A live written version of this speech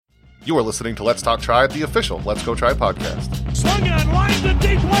You are listening to Let's Talk Tribe, the official Let's Go Tribe podcast. Swung on, line to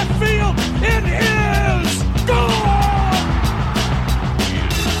deep left field. It is gone!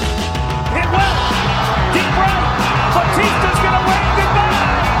 Hit well. Deep right. Batista's going to wave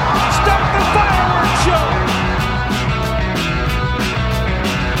goodbye. Start the fireworks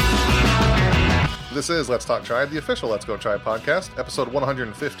show. This is Let's Talk Tribe, the official Let's Go Tribe podcast, episode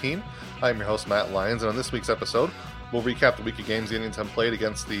 115. I'm your host, Matt Lyons, and on this week's episode, we'll recap the week of games the Indians have played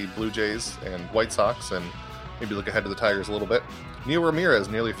against the Blue Jays and White Sox, and maybe look ahead to the Tigers a little bit. Neil Ramirez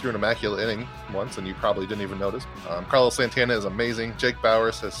nearly threw an immaculate inning once, and you probably didn't even notice. Carlos Santana is amazing. Jake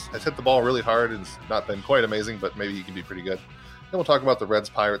Bowers has hit the ball really hard and it's not been quite amazing, but maybe he can be pretty good. Then we'll talk about the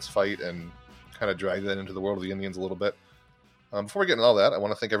Reds-Pirates fight and kind of drag that into the world of the Indians a little bit. Before we get into all that, I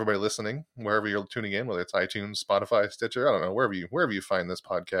want to thank everybody listening, wherever you're tuning in, whether it's iTunes, Spotify, Stitcher, I don't know, wherever you find this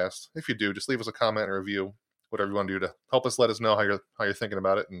podcast. If you do, just leave us a comment or review, whatever you want to do to help us, let us know how you're thinking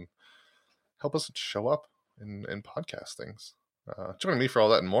about it, and help us show up in podcast things. Joining me for all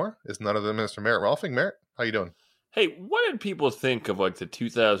that and more is none other than Mr. Merritt Rolfing. Merritt, how you doing? Hey, what did people think of like the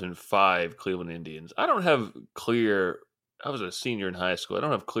 2005 Cleveland Indians? I was a senior in high school. I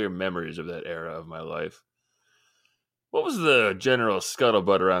don't have clear memories of that era of my life. What was the general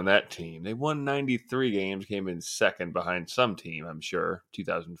scuttlebutt around that team? They won 93 games, came in second behind some team, I'm sure.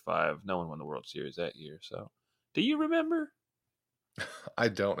 2005. No one won the World Series that year. So, do you remember? I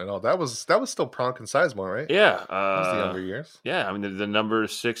don't at all. That was still Pronk and Sizemore, right? Yeah. That was the younger years. Yeah, I mean, the number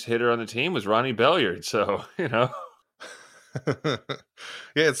 6 hitter on the team was Ronnie Belliard. So, Yeah,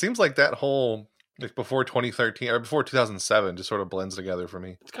 it seems like that whole... like before 2013 or before 2007 just sort of blends together for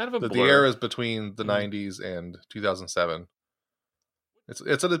me. It's kind of a blur. The eras between the 90s and 2007.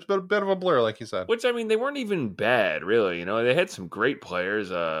 It's a bit of a blur, like you said. Which, I mean, they weren't even bad, really. You know, they had some great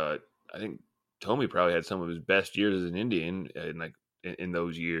players. I think Tommy probably had some of his best years as an Indian in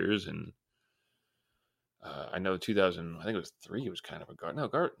those years. And I know 2000, I think it was 3. It was kind of a guard. No,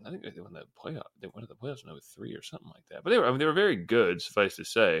 guard. I think they won the playoff. They won the playoffs in 03 or something like that. But they were very good, suffice to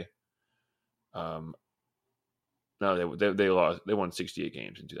say. No, they lost. They won 68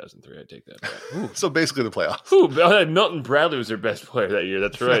 games in 2003. I take that back. So basically the playoffs. Ooh, Milton Bradley was their best player that year.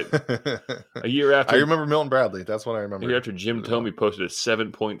 That's right. A year after, I remember Milton Bradley. That's what I remember. A year after Jim Thome posted a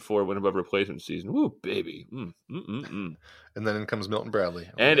 7.4 win above replacement season. Ooh, baby. And then in comes Milton Bradley.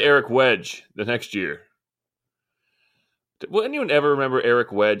 And Eric Wedge the next year. Will anyone ever remember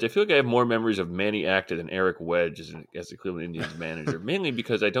Eric Wedge? I feel like I have more memories of Manny Acta than Eric Wedge as the Cleveland Indians manager, mainly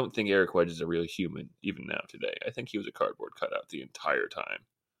because I don't think Eric Wedge is a real human, even now today. I think he was a cardboard cutout the entire time.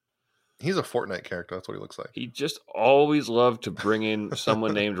 He's a Fortnite character. That's what he looks like. He just always loved to bring in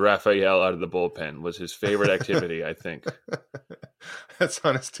someone named Raphael out of the bullpen. Was his favorite activity, I think. That's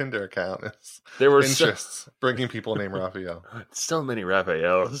on his Tinder account. There were interests bringing people named Raphael. So many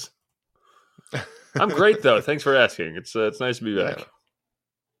Raphaels. I'm great though. Thanks for asking. It's nice to be back.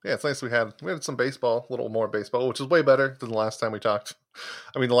 Yeah, it's nice we had some baseball, a little more baseball, which is way better than the last time we talked.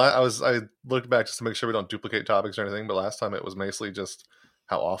 I mean, I looked back just to make sure we don't duplicate topics or anything, but last time it was mostly just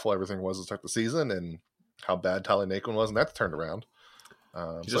how awful everything was to start the season and how bad Tyler Naquin was, and that's turned around.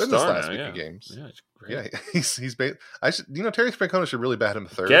 He's so a in this star last now, week yeah. of games, yeah, it's great. Yeah, he's Terry Francona should really bat him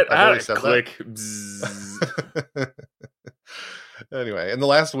third. Get out of click. Bzzz. Anyway, in the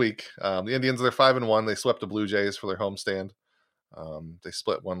last week, the Indians, they're 5-1. They swept the Blue Jays for their homestand. They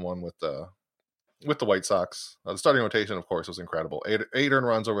split 1-1 with the White Sox. The starting rotation, of course, was incredible. 8 earned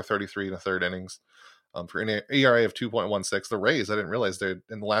runs over 33 in the third innings. For an ERA of 2.16. The Rays, I didn't realize in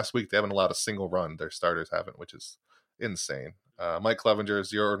the last week they haven't allowed a single run. Their starters haven't, which is insane. Mike Clevenger,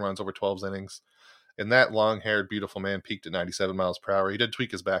 0 earned runs over 12 innings. And that long-haired, beautiful man peaked at 97 miles per hour. He did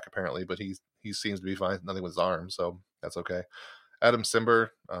tweak his back, apparently, but he seems to be fine. Nothing with his arm, so that's okay. Adam Simber,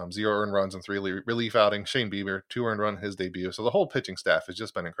 0 earned runs in 3 relief outings. Shane Bieber, 2 earned run his debut. So the whole pitching staff has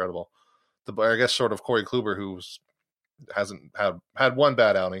just been incredible. I guess short of Corey Kluber, who hasn't had one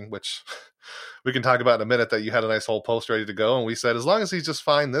bad outing, which we can talk about in a minute, that you had a nice whole post ready to go. And we said, as long as he's just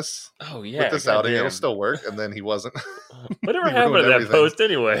fine with this outing, it'll still work. And then he wasn't. Whatever happened to that post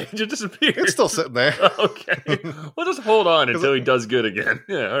anyway? It just disappeared. It's still sitting there. Okay. We'll just hold on until he does good again.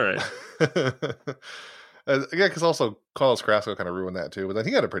 Yeah, all right. Yeah, because also Carlos Carrasco kind of ruined that too, but then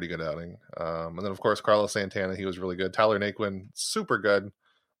he had a pretty good outing. And then, of course, Carlos Santana, he was really good. Tyler Naquin, super good,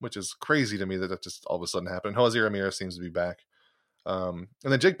 which is crazy to me that just all of a sudden happened. Jose Ramirez seems to be back. And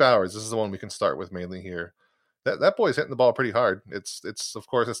then Jake Bowers, this is the one we can start with mainly here. That boy's hitting the ball pretty hard. It's of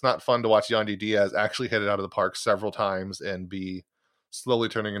course, it's not fun to watch Yandy Diaz actually hit it out of the park several times and be slowly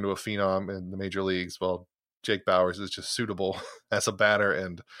turning into a phenom in the major leagues. Well, Jake Bowers is just suitable as a batter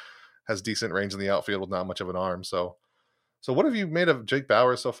and has decent range in the outfield with not much of an arm. So So what have you made of Jake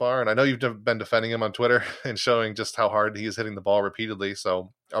Bauers so far? And I know you've been defending him on Twitter and showing just how hard he is hitting the ball repeatedly.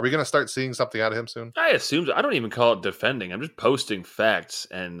 So are we going to start seeing something out of him soon? I assume so. I don't even call it defending. I'm just posting facts,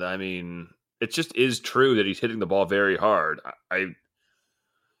 and I mean, it just is true that he's hitting the ball very hard.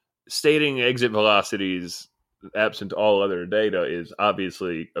 Stating exit velocities absent all other data is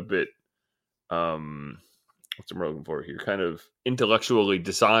obviously a bit what's I'm looking for here? Kind of intellectually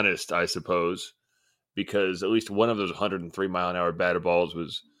dishonest, I suppose, because at least one of those 103-mile-an-hour batted balls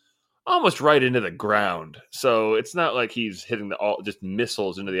was almost right into the ground. So it's not like he's hitting just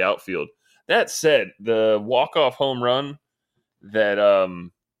missiles into the outfield. That said, the walk-off home run that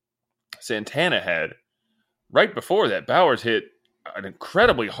Santana had, right before that, Bauers hit an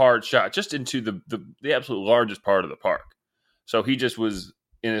incredibly hard shot just into the absolute largest part of the park. So he just was,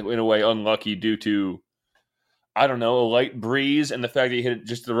 in a way, unlucky due to, I don't know, a light breeze and the fact that he hit it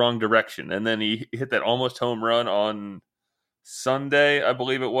just the wrong direction. And then he hit that almost home run on Sunday, I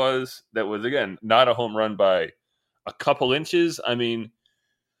believe it was. That was, again, not a home run by a couple inches. I mean,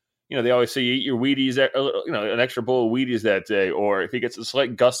 they always say you eat your Wheaties, an extra bowl of Wheaties that day, or if he gets a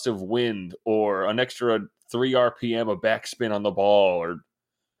slight gust of wind or an extra 3 RPM of backspin on the ball or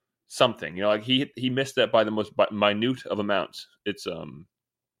something. He missed that by the most minute of amounts. It's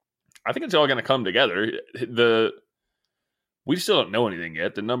I think it's all going to come together. We still don't know anything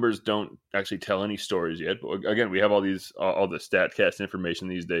yet. The numbers don't actually tell any stories yet. But again, we have all the StatCast information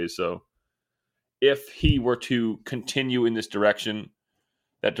these days. So if he were to continue in this direction,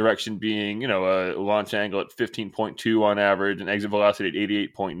 that direction being, a launch angle at 15.2 on average, an exit velocity at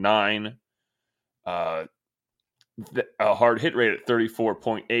 88.9, a hard hit rate at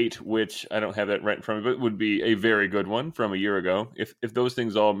 34.8, which I don't have that right in front of me, but would be a very good one from a year ago. If those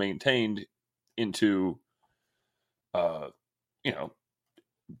things all maintained into,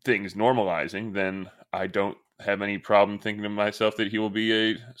 things normalizing, then I don't have any problem thinking to myself that he will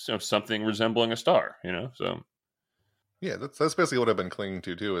be something resembling a star. So. Yeah, that's basically what I've been clinging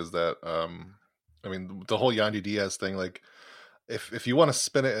to too. Is that the whole Yandy Diaz thing. Like, if you want to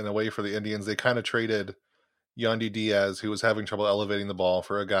spin it in a way for the Indians, they kind of traded Yandy Diaz, who was having trouble elevating the ball,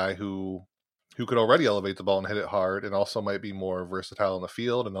 for a guy who could already elevate the ball and hit it hard, and also might be more versatile in the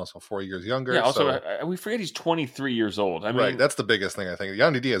field, and also 4 years younger. Yeah. Also, we forget he's 23 years old. I mean, right. That's the biggest thing I think.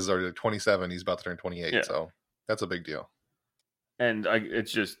 Yandy Diaz is already 27. He's about to turn 28. Yeah. So that's a big deal. And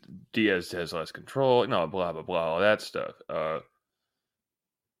it's just Diaz has less control, blah blah blah, all that stuff. I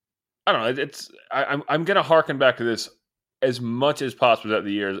don't know. I'm going to harken back to this as much as possible throughout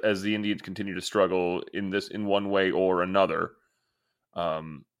the years as the Indians continue to struggle in one way or another. A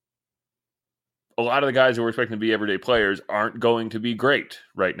lot of the guys who we're expecting to be everyday players aren't going to be great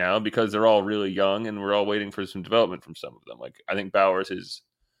right now because they're all really young and we're all waiting for some development from some of them. Like, I think Bauers is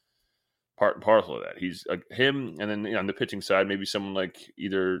part and parcel of that. He's him, and then on the pitching side, maybe someone like you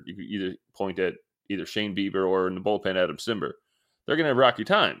could either point at either Shane Bieber or in the bullpen Adam Simber. They're going to have rocky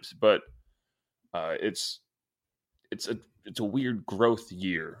times, but it's a weird growth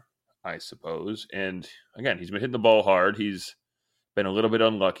year, I suppose. And again, he's been hitting the ball hard. He's been a little bit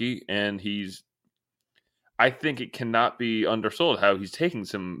unlucky, and I think it cannot be undersold how he's taking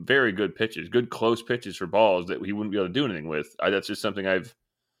some very good pitches, good close pitches for balls that he wouldn't be able to do anything with. That's just something I've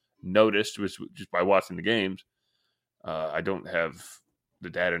noticed just by watching the games. I don't have the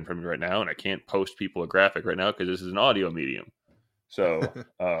data in front of me right now, and I can't post people a graphic right now because this is an audio medium. So,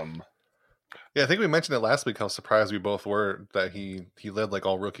 yeah, I think we mentioned it last week how surprised we both were that he led like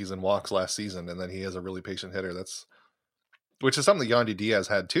all rookies in walks last season, and then he has a really patient hitter. Which is something that Yandy Diaz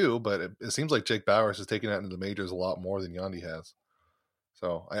had too, but it seems like Jake Bauers is taking that into the majors a lot more than Yandy has.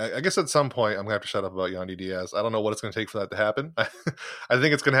 So I guess at some point I'm going to have to shut up about Yandy Diaz. I don't know what it's going to take for that to happen. I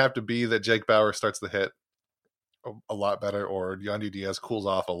think it's going to have to be that Jake Bauers starts to hit a lot better, or Yandy Diaz cools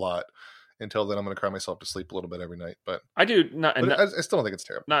off a lot. Until then, I'm going to cry myself to sleep a little bit every night. But I do not. I still don't think it's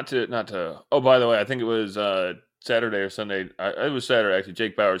terrible. Not to. Oh, by the way, I think it was Saturday or Sunday. It was Saturday actually.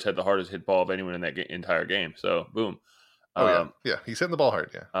 Jake Bauers had the hardest hit ball of anyone in that entire game. So boom. Yeah, he's hitting the ball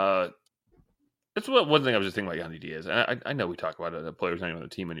hard. Yeah. That's one thing I was just thinking about Yandy Diaz. And I know we talk about it. The players not even on the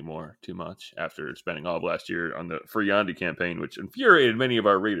team anymore too much after spending all of last year on the Free Yandy campaign, which infuriated many of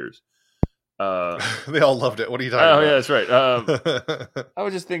our readers. They all loved it. What are you talking about? Oh, yeah, that's right. I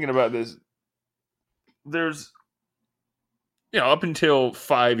was just thinking about this. There's, up until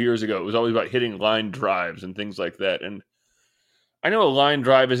 5 years ago, it was always about hitting line drives and things like that. And I know a line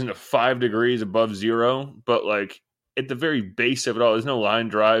drive isn't 5 degrees above zero, but like at the very base of it all, there's no line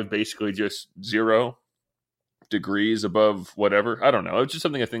drive, basically just 0 degrees above whatever. I don't know. It's just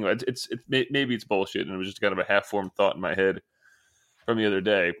something I think about. Maybe it's bullshit, and it was just kind of a half-formed thought in my head. from the other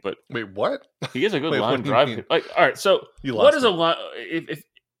day, but Wait, what? he is a good Wait, line what do you drive. mean? Like, all right, so You what lost is me. a line?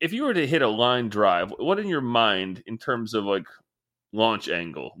 If you were to hit a line drive, what in your mind in terms of like launch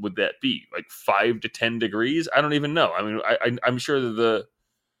angle would that be? Like 5 to 10 degrees? I don't even know. I mean, I'm sure that the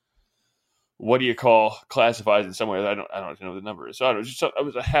what do you call classifies in some way. I don't know the number is. So I don't know, just it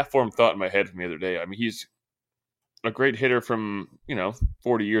was a half-formed thought in my head from the other day. I mean, he's a great hitter from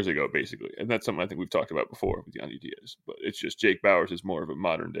 40 years ago, basically, and that's something I think we've talked about before with Yandy Diaz. But it's just Jake Bauers is more of a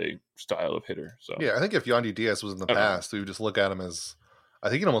modern day style of hitter. So Yeah, I think if Yandy Diaz was in the I don't know. past, we would just look at him as, I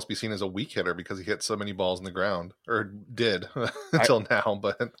think he'd almost be seen as a weak hitter because he hit so many balls in the ground, or did until now.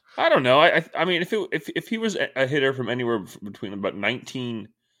 But I don't know. I mean, if he was a hitter from anywhere between about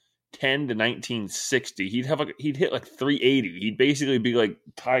 1910 to 1960, he'd hit like 380. He'd basically be like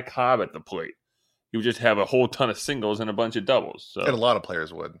Ty Cobb at the plate. He would just have a whole ton of singles and a bunch of doubles. So. and a lot of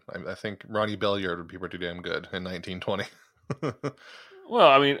players would. I think Ronnie Belliard would be pretty damn good in 1920. Well,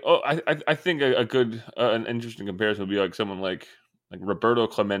 I mean, I think a good, an interesting comparison would be like someone like Roberto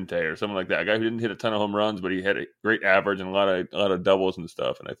Clemente or someone like that. A guy who didn't hit a ton of home runs, but he had a great average and a lot of doubles and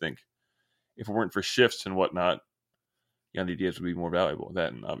stuff. And I think if it weren't for shifts and whatnot, Yandy Diaz would be more valuable.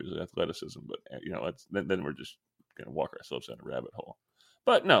 That and obviously athleticism. But then we're just going to walk ourselves down a rabbit hole.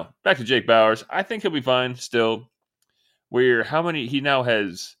 But no, back to Jake Bauers. I think he'll be fine still. He now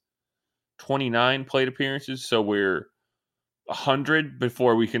has 29 plate appearances, so we're 100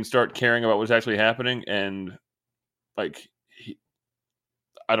 before we can start caring about what's actually happening. And like,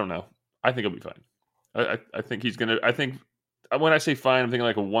 I don't know. I think he'll be fine. I think he's gonna. I think when I say fine, I'm thinking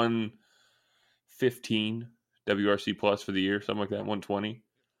like a 115 WRC plus for the year, something like that, 120.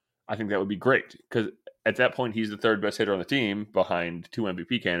 I think that would be great because at that point he's the third best hitter on the team behind 2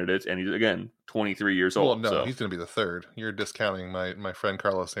 MVP candidates, and he's again 23 years old. Well, no, so. he's going to be the third. You're discounting my friend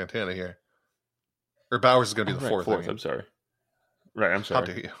Carlos Santana here. Or Bauers is going to be the fourth. I'm sorry. Right, I'm sorry. How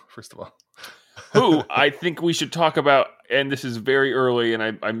dare you, first of all. Who I think we should talk about, and this is very early,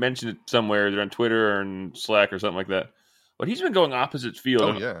 and I mentioned it somewhere, either on Twitter or in Slack or something like that. But he's been going opposite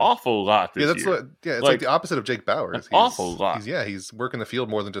field an awful lot this year. It's like the opposite of Jake Bauers. An awful lot. He's working the field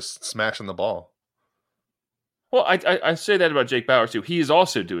more than just smashing the ball. Well, I say that about Jake Bauers too. He is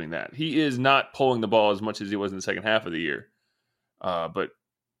also doing that. He is not pulling the ball as much as he was in the second half of the year. But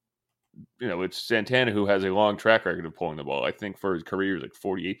it's Santana who has a long track record of pulling the ball. I think for his career, like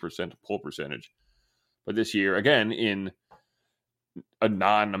 48% pull percentage. But this year, again, in a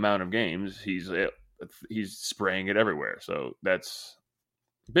non-amount of games, he's spraying it everywhere. So that's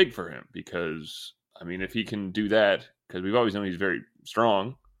big for him because, I mean, if he can do that, because we've always known he's very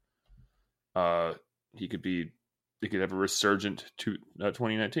strong, he could have a resurgent to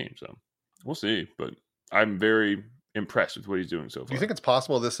 2019. So we'll see. But I'm very impressed with what he's doing so far. Do you think it's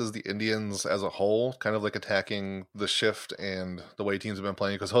possible this is the Indians as a whole kind of like attacking the shift and the way teams have been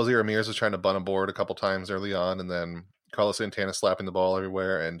playing? Because Jose Ramirez was trying to bunt a board a couple times early on, and then Carlos Santana slapping the ball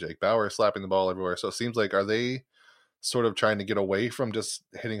everywhere, and Jake Bauer slapping the ball everywhere. So it seems like, are they sort of trying to get away from just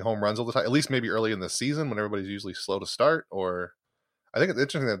hitting home runs all the time? At least maybe early in the season when everybody's usually slow to start. Or I think it's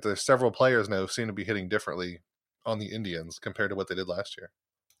interesting that there's several players now who seem to be hitting differently on the Indians compared to what they did last year.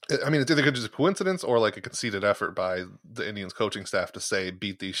 I mean, it's either just a coincidence or like a conceited effort by the Indians coaching staff to say,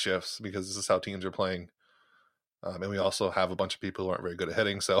 beat these shifts because this is how teams are playing. And we also have a bunch of people who aren't very good at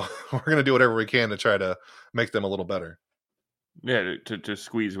hitting. So we're going to do whatever we can to try to make them a little better. Yeah, to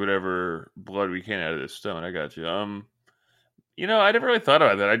squeeze whatever blood we can out of this stone. I got you. I never really thought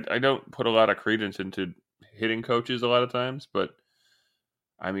about that. I don't put a lot of credence into hitting coaches a lot of times, but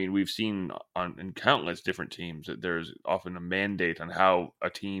I mean, we've seen in countless different teams that there's often a mandate on how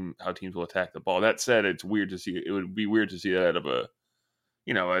teams will attack the ball. That said, it would be weird to see that out of a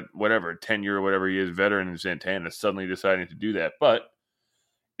 10-year or whatever he is veteran in Santana suddenly deciding to do that. But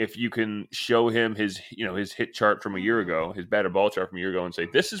if you can show him his hit chart from a year ago, his batted ball chart from a year ago, and say,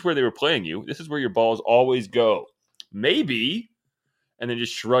 this is where they were playing you, this is where your balls always go, maybe, and then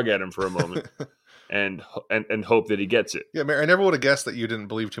just shrug at him for a moment. And hope that he gets it. Yeah, I never would have guessed that you didn't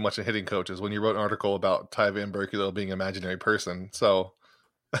believe too much in hitting coaches when you wrote an article about Ty Van Berkelo being an imaginary person. So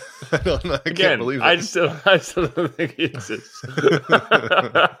I can't believe it. I still don't think he exists.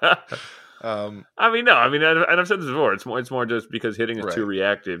 And I've said this before. It's more just because hitting is too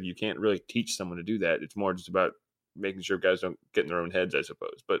reactive. You can't really teach someone to do that. It's more just about making sure guys don't get in their own heads, I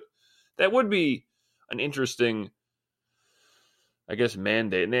suppose. But that would be an interesting, I guess,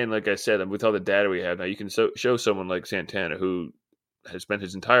 mandate. And then, like I said, with all the data we have now, you can show someone like Santana, who has spent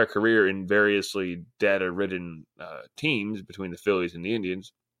his entire career in variously data-ridden teams between the Phillies and the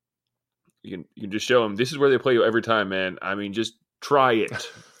Indians. You can just show him, this is where they play you every time, man. I mean, just try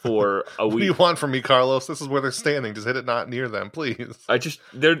it. for a What do you week. want from me, Carlos? This is where they're standing. Just hit it not near them, please.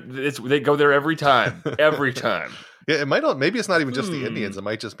 They go there every time. Every time. Yeah, it might not. Maybe it's not even just the Indians. It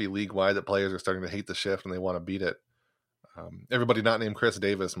might just be league wide that players are starting to hate the shift and they want to beat it. Everybody not named Chris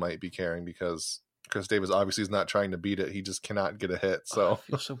Davis might be caring because Chris Davis obviously is not trying to beat it. He just cannot get a hit. So I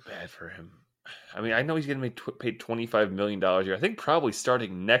feel so bad for him. I mean, I know he's going to be paid $25 million a year. I think probably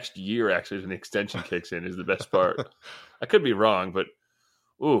starting next year, actually, when the extension kicks in, is the best part. I could be wrong, but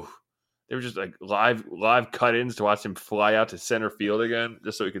ooh, they were just like live cut-ins to watch him fly out to center field again,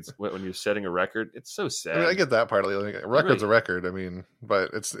 just so he could when he was setting a record. It's so sad. I mean, I get that part. Like, record's a record. I mean,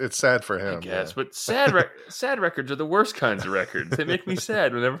 but it's sad for him. I guess, but sad records are the worst kinds of records. They make me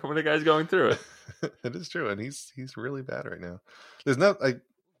sad when the guy's going through it. It is true, and he's really bad right now. There's not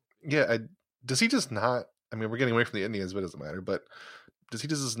does he just not? I mean, we're getting away from the Indians, but it doesn't matter. But does he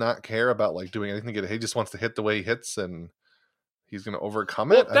just not care about like doing anything to get a hit? He just wants to hit the way he hits, and he's going to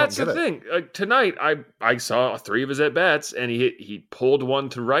overcome it. That's the thing. Tonight, I saw 3 of his at bats, and he pulled one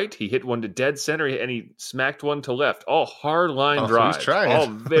to right, he hit one to dead center, and he smacked one to left. All hard line drives, all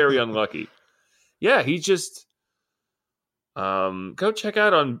very unlucky. Yeah, he just. Go check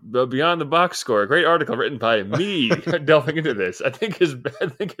out on Beyond the Box Score, a great article written by me delving into this. I think his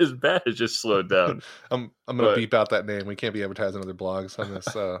bat has just slowed down. I'm gonna beep out that name. We can't be advertising other blogs on this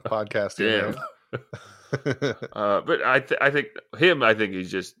podcast. Damn. But I think he's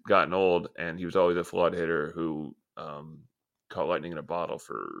just gotten old, and he was always a flawed hitter who caught lightning in a bottle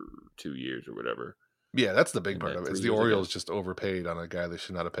for 2 years or whatever. Yeah, that's the big part of it. Is the Orioles just overpaid on a guy they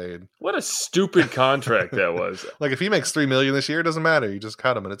should not have paid. What a stupid contract that was. Like if he makes $3 million this year, it doesn't matter. You just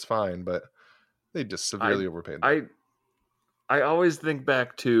cut him and it's fine. But they just severely overpaid. I always think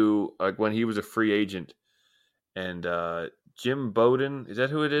back to like when he was a free agent, and Jim Bowden, is that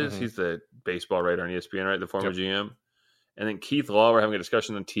who it is? Mm-hmm. He's the baseball writer on ESPN, right? The former GM. And then Keith Law were having a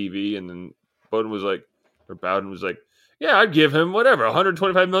discussion on TV, and then Bowden was like, yeah, I'd give him whatever,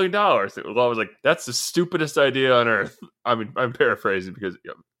 $125 million. Law was like, that's the stupidest idea on earth. I mean, I'm paraphrasing because,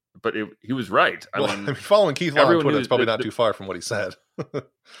 but he was right. I mean, following Keith Law on Twitter is probably not too far from what he said.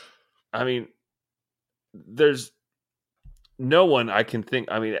 I mean, there's no one I can think.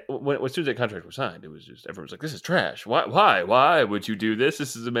 I mean, as soon as that contract was signed, it was just everyone was like, "This is trash. Why would you do this?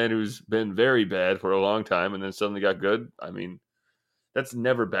 This is a man who's been very bad for a long time, and then suddenly got good." I mean. That's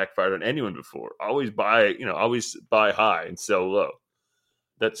never backfired on anyone before. Always buy high and sell low.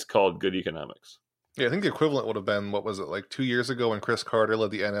 That's called good economics. Yeah, I think the equivalent would have been, what was it, like 2 years ago when Chris Carter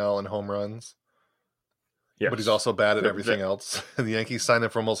led the NL in home runs? Yeah, but he's also bad at everything else. And the Yankees signed him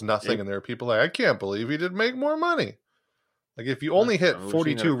for almost nothing, and there are people like, I can't believe he didn't make more money. Like if you only hit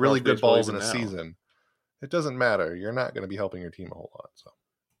 42 really good balls in a season, it doesn't matter. You're not going to be helping your team a whole lot. So.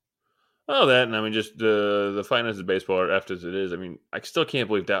 Oh, that, and I mean, just the finances of baseball are after as it is. I mean, I still can't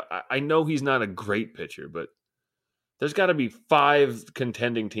believe that. I know he's not a great pitcher, but there's got to be 5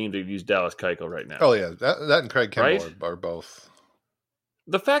 contending teams that use Dallas Keuchel right now. Oh, yeah. That and Craig Kimbrell are both.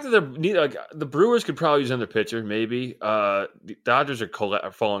 The fact that the Brewers could probably use another pitcher, maybe. The Dodgers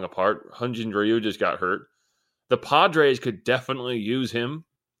are falling apart. Hyun-Jin Ryu just got hurt. The Padres could definitely use him.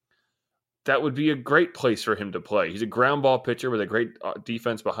 That would be a great place for him to play. He's a ground ball pitcher with a great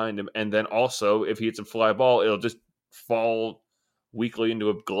defense behind him. And then also, if he hits a fly ball, it'll just fall weakly into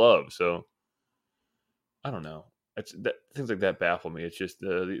a glove. So, I don't know. Things like that baffle me. It's just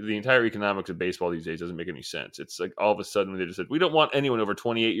the entire economics of baseball these days doesn't make any sense. It's like all of a sudden they just said, we don't want anyone over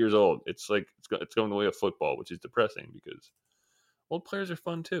 28 years old. It's like it's going the way of football, which is depressing because old players are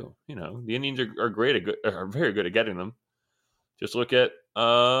fun too. The Indians are very good at getting them. Just look at,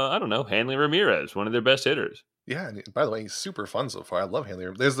 I don't know, Hanley Ramirez, one of their best hitters. Yeah, and by the way, he's super fun so far. I love Hanley.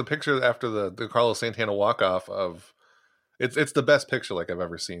 There's the picture after the Carlos Santana walk-off of, it's the best picture like I've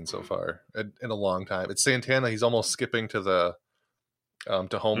ever seen so far in a long time. It's Santana, he's almost skipping to the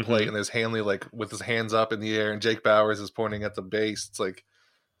to home plate, and there's Hanley like with his hands up in the air, and Jake Bowers is pointing at the base. It's like,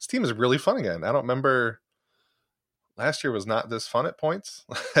 this team is really fun again. I don't remember, last year was not this fun at points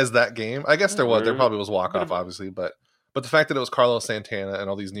as that game. I guess there probably was walk-off, obviously, but the fact that it was Carlos Santana and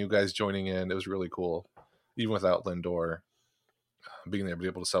all these new guys joining in, it was really cool. Even without Lindor being there to be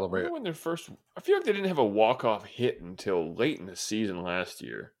able to celebrate. I feel like they didn't have a walk-off hit until late in the season last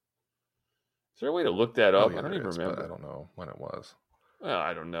year. Is there a way to look that up? Yeah, I don't even remember. I don't know when it was. Well,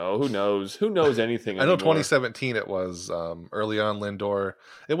 I don't know. Who knows? Who knows anything I know anymore? 2017 it was early on Lindor.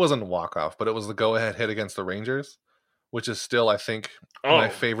 It wasn't a walk-off, but it was the go-ahead hit against the Rangers, which is still, I think, my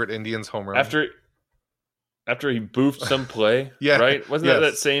favorite Indians home run. After he boofed some play, yeah, right? Wasn't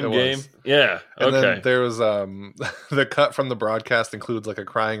that same game? Was. Yeah, and okay. Then there was the cut from the broadcast includes like a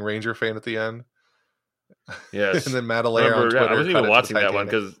crying Ranger fan at the end. Yes. And then Matt Allaire on Twitter. I wasn't even watching that one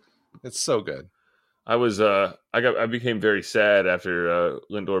because it's so good. I became very sad after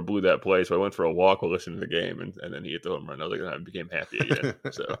Lindor blew that play, so I went for a walk while listening to the game, and then he hit the home run. I was like, I became happy again.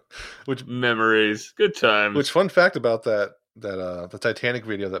 So, which memories, good times. Which fun fact about that the Titanic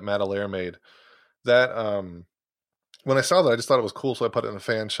video that Matt Allaire made, that when I saw that, I just thought it was cool, so I put it in a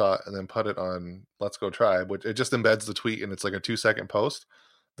fan shot and then put it on Let's Go Tribe, which it just embeds the tweet and it's like a 2-second post.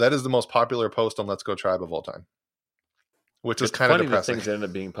 That is the most popular post on Let's Go Tribe of all time, which is kind of depressing. The things that end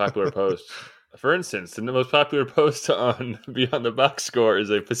up being popular posts. For instance, the most popular post on Beyond the Box Score is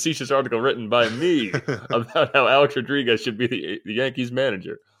a facetious article written by me about how Alex Rodriguez should be the Yankees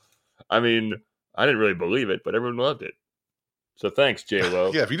manager. I mean, I didn't really believe it, but everyone loved it. So thanks,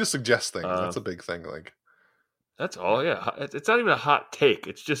 J-Lo. Yeah, if you just suggest things, that's a big thing. Like, that's all, yeah. It's not even a hot take.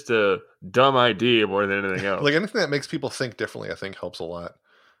 It's just a dumb idea more than anything else. Like, anything that makes people think differently, I think, helps a lot.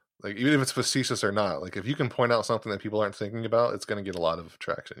 Like, even if it's facetious or not, like, if you can point out something that people aren't thinking about, it's going to get a lot of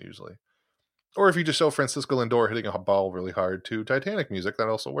traction, usually. Or if you just show Francisco Lindor hitting a ball really hard to Titanic music, that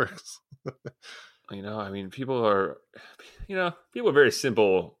also works. I mean, people are very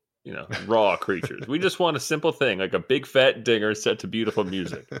simple, raw creatures. We just want a simple thing, like a big fat dinger set to beautiful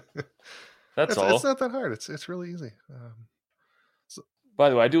music. That's all. It's not that hard. It's really easy. By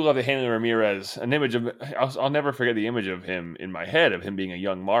the way, I do love the Hanley Ramirez. An image of I'll never forget the image of him in my head of him being a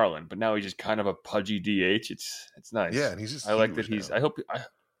young Marlin, but now he's just kind of a pudgy DH. It's nice. Yeah, and he's just. I like that he's. Now.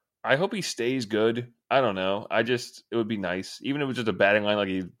 I hope he stays good. I don't know. It would be nice, even if it was just a batting line like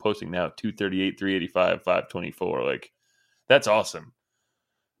he's posting now, 238, 385, 524. Like, that's awesome.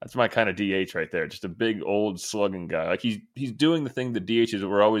 That's my kind of DH right there. Just a big old slugging guy. Like he's doing the thing the DHs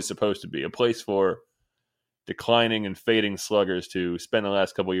were always supposed to be, a place for declining and fading sluggers to spend the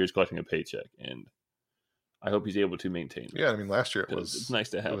last couple of years collecting a paycheck. And I hope he's able to maintain it. Yeah, I mean, last year it's nice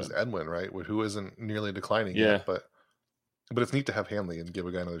to have. It was Edwin, right, who isn't nearly declining yet, but it's neat to have Hanley and give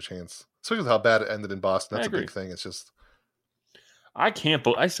a guy another chance, especially with how bad it ended in Boston. That's a big thing. It's just I still can't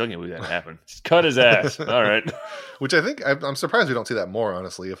believe that happened. Just cut his ass. All right. Which I think I'm surprised we don't see that more.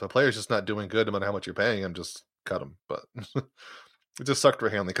 Honestly, if a player's just not doing good, no matter how much you're paying him, just cut him. But it just sucked for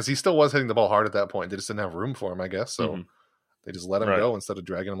Hanley because he still was hitting the ball hard at that point. They just didn't have room for him, I guess. So they just let him go instead of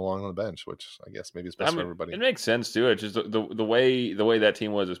dragging him along on the bench, which I guess maybe is best for everybody. It makes sense too. It's just the way that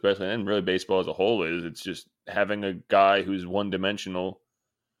team was, especially, and really baseball as a whole, is it's just having a guy who's one-dimensional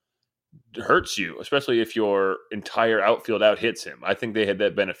hurts you, especially if your entire outfield out hits him. I think they had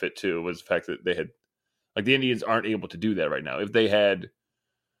that benefit too, was the fact that they had, like, the Indians aren't able to do that right now. If they had,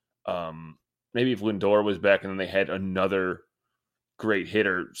 maybe if Lindor was back and then they had another great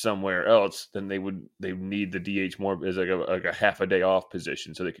hitter somewhere else, then they need the DH more as like a half a day off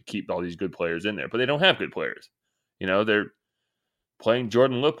position so they could keep all these good players in there. But they don't have good players. They're playing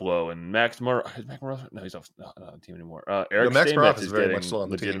Jordan Liplow and Max Murrow. No, he's not on the team anymore. Eric Max Stamos Murrow is very much still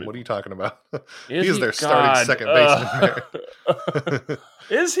on the team. What are you talking about? He is their starting second baseman there.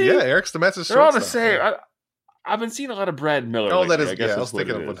 Is he? Yeah, Eric Stamos is shortstop. They're all the same. I've been seeing a lot of Brad Miller. Oh, that is. I was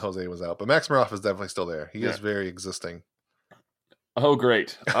thinking of when Jose was out, but Max Murrow is definitely still there. He is very existing. Oh,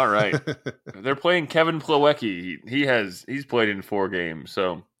 great! All right, they're playing Kevin Plawecki. He's played in 4 games,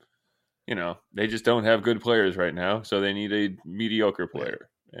 so they just don't have good players right now. So they need a mediocre player,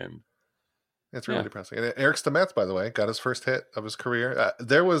 and it's really depressing. And Eric Stamos, by the way, got his first hit of his career.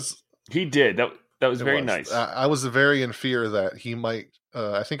 He did that was very nice. I was very in fear that he might.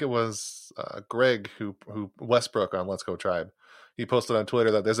 I think it was Greg who Westbrook on Let's Go Tribe. He posted on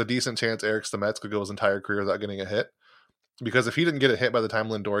Twitter that there's a decent chance Eric Stamos could go his entire career without getting a hit. Because if he didn't get a hit by the time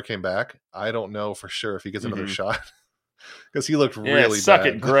Lindor came back, I don't know for sure if he gets another shot. Because he looked really suck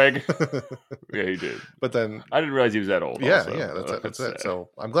bad. It, Greg. Yeah, he did. But then I didn't realize he was that old. Yeah, also. Yeah, that's it. So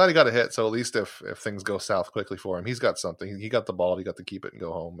I'm glad he got a hit. So at least if things go south quickly for him, he's got something. He got the ball. He got to keep it and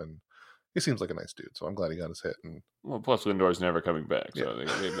go home. And he seems like a nice dude. So I'm glad he got his hit. And plus Lindor's never coming back. So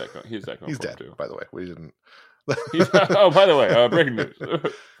he's dead. By the way, we didn't. By the way, breaking news.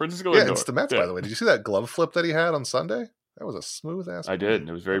 Francisco Lindor. And Stamos, by the way, did you see that glove flip that he had on Sunday? That was a smooth ass. I did.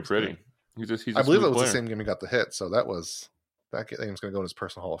 It was very pretty. I believe it was the same game he got the hit. So that game's going to go in his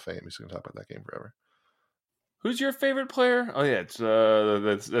personal Hall of Fame. He's going to talk about that game forever. Who's your favorite player? Oh yeah, it's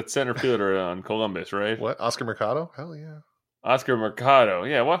that center fielder on Columbus, right? What? Oscar Mercado? Hell yeah. Oscar Mercado.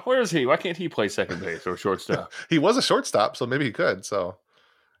 Yeah. Where is he? Why can't he play second base or shortstop? He was a shortstop, so maybe he could. So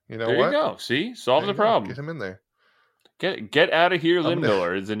there you go. See, solve the problem. Get him in there. Get out of here,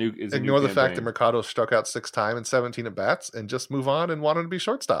 Lindor. Ignore the fact that Mercado struck out 6 times in 17 at bats and just move on and want him to be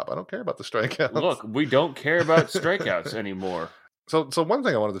shortstop. I don't care about the strikeouts. Look, we don't care about strikeouts anymore. So one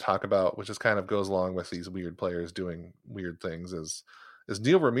thing I wanted to talk about, which just kind of goes along with these weird players doing weird things, is is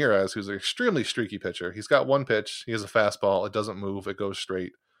Neil Ramirez, who's an extremely streaky pitcher. He's got one pitch. He has a fastball. It doesn't move. It goes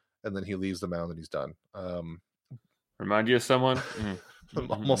straight. And then he leaves the mound and he's done. Remind you of someone?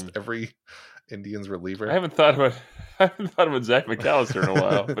 Almost every Indians reliever. I haven't thought about Zach McAllister in a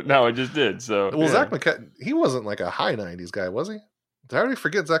while, but now I just did. So well, yeah. He wasn't like a high 90s guy, was he? Did I already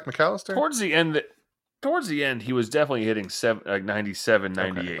forget Zach McAllister? Towards the end, he was definitely hitting 97,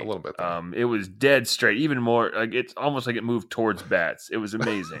 98. Okay, a little bit. Then. It was dead straight, even more. Like it's almost like it moved towards bats. It was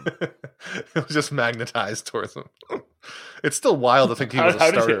amazing. It was just magnetized towards him. It's still wild to think he was a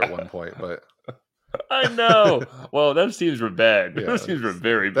starter at one point, but I know. Well, those teams were bad. Yeah, those teams were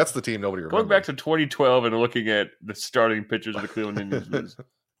very bad. That's the team nobody remembers. Going back to 2012 and looking at the starting pitchers of the Cleveland Indians was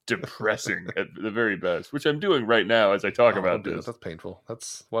depressing at the very best, which I'm doing right now as I talk about this. That's painful.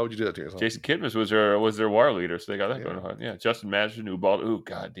 Why would you do that to yourself? Jason Kipnis was their WAR leader, so they got that going on. Yeah, Justin Masterson, Ubaldo. Oh,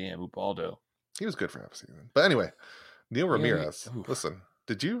 goddamn, Ubaldo. He was good for half a season. But anyway, Neil Ramirez. Listen,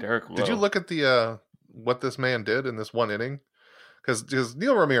 did you look at the what this man did in this one inning? Because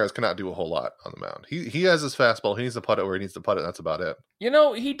Neil Ramirez cannot do a whole lot on the mound. He has his fastball. He needs to putt it where he needs to putt it. And that's about it.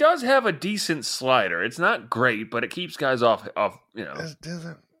 He does have a decent slider. It's not great, but it keeps guys off.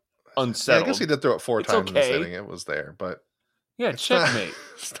 Unsettled. I guess he did throw it 4 times in this inning. It was there, but yeah, checkmate.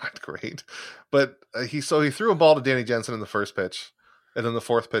 It's not great. But he threw a ball to Danny Jensen in the first pitch, and then the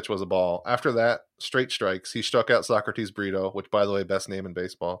fourth pitch was a ball. After that, straight strikes. He struck out Socrates Brito, which, by the way, best name in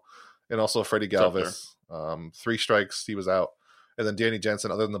baseball, and also Freddie Galvis. 3 strikes, he was out. And then Danny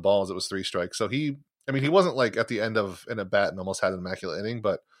Jensen, other than the balls, it was 3 strikes. So he wasn't like at the end of an at-bat and almost had an immaculate inning,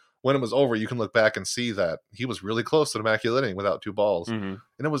 but when it was over, you can look back and see that he was really close to an immaculate inning without 2 balls. Mm-hmm.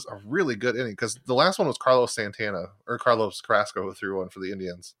 And it was a really good inning because the last one was Carlos Carrasco who threw one for the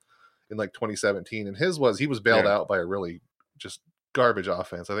Indians in like 2017. And he was bailed out by a really just garbage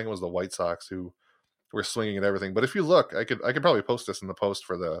offense. I think it was the White Sox who were swinging at everything. But if you look, I could probably post this in the post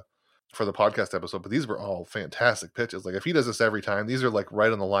for the podcast episode, but these were all fantastic pitches. Like if he does this every time, these are like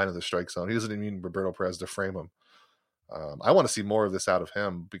right on the line of the strike zone. He doesn't even need Roberto Perez to frame him. I want to see more of this out of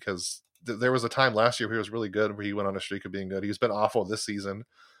him because there was a time last year where he was really good, where he went on a streak of being good. He's been awful this season,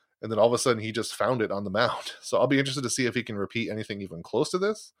 and then all of a sudden he just found it on the mound. So I'll be interested to see if he can repeat anything even close to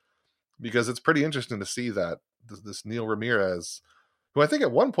this, because it's pretty interesting to see that this Neil Ramirez, who I think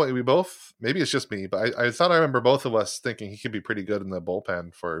at one point we both, maybe it's just me, but I thought I remember both of us thinking he could be pretty good in the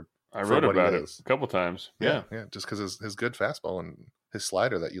bullpen I wrote about it a couple times. Yeah. Just because his good fastball and his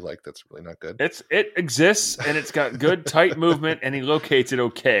slider that you like, that's really not good. It exists, and it's got good tight movement, and he locates it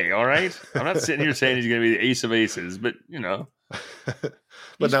okay. All right, I'm not sitting here saying he's going to be the ace of aces, but but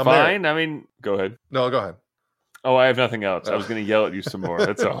he's now fine. Go ahead. No, go ahead. Oh, I have nothing else. I was going to yell at you some more.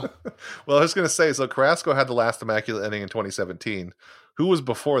 That's all. Well, I was going to say, so Carrasco had the last immaculate inning in 2017. Who was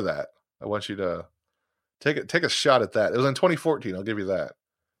before that? I want you to take a shot at that. It was in 2014. I'll give you that.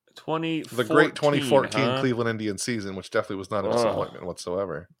 The great 2014 Cleveland Indians season, which definitely was not a disappointment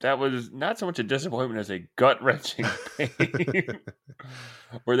whatsoever. That was not so much a disappointment as a gut-wrenching pain,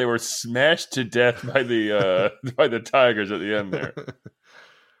 where they were smashed to death by the Tigers at the end there.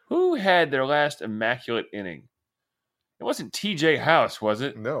 Who had their last immaculate inning? It wasn't T.J. House, was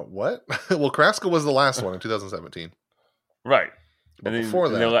it? No, what? Well, Carrasco was the last one in 2017. Right. But before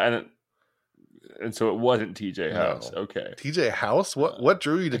that... And so it wasn't TJ House. No. Okay. TJ House? What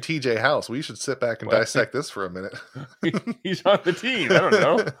drew you to TJ House? We should sit back and dissect this for a minute. He's on the team. I don't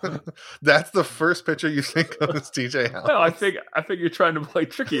know. That's the first pitcher you think of as TJ House. Well, I think you're trying to play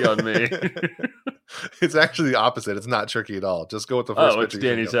tricky on me. It's actually the opposite. It's not tricky at all. Just go with the first pitcher. It's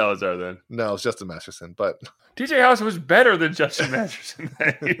Danny Salazar then. No, it's Justin Masterson. But TJ House was better than Justin Masterson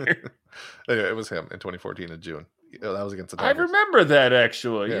that year. Anyway, it was him in 2014 in June. That was against the Tigers. I remember that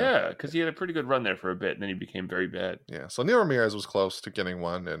actually. Yeah, because he had a pretty good run there for a bit, and then he became very bad. Yeah, so Neil Ramirez was close to getting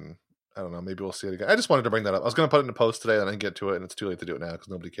one, and I don't know, maybe we'll see it again. I just wanted to bring that up. I was going to put it in a post today, and I didn't get to it, and it's too late to do it now because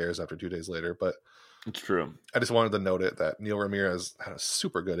nobody cares after 2 days later. But it's true. I just wanted to note it that Neil Ramirez had a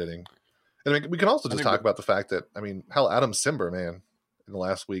super good inning. And we can also just talk about the fact that, Adam Simber, man, in the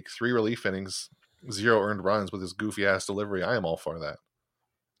last week, 3 relief innings, 0 earned runs with his goofy ass delivery. I am all for that.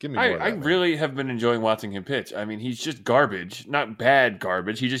 Give me more of that, I really have been enjoying watching him pitch. He's just garbage, not bad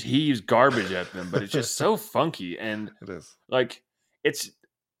garbage. He just heaves garbage at them, but it's just so funky, and it is like it's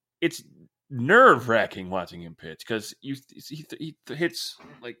nerve wracking watching him pitch because he hits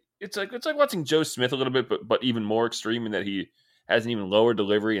like it's like watching Joe Smith a little bit, but even more extreme in that he has an even lower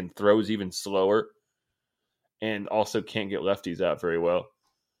delivery and throws even slower, and also can't get lefties out very well.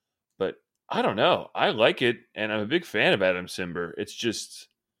 But I don't know. I like it, and I'm a big fan of Adam Simber. It's just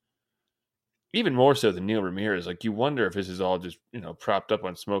even more so than Neil Ramirez. Like, you wonder if this is all just, propped up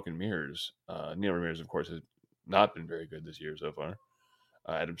on smoke and mirrors. Neil Ramirez, of course, has not been very good this year so far.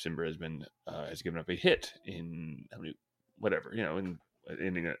 Adam Simber has given up a hit in how many, whatever, in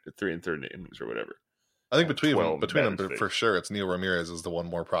ending at 3 and 3rd innings or whatever. I think between them, 12 batters for faced. sure, it's Neil Ramirez is the one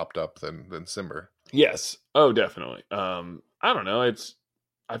more propped up than Simber. Yes. Oh, definitely. I don't know.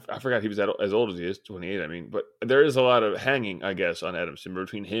 I forgot he was as old as he is, 28. I mean, but there is a lot of hanging, I guess, on Adam Simber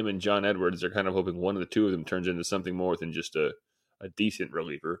between him and John Edwards. They're kind of hoping one of the two of them turns into something more than just a decent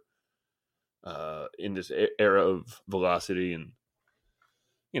reliever in this era of velocity and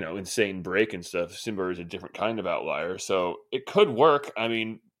insane break and stuff. Simber is a different kind of outlier, so it could work. I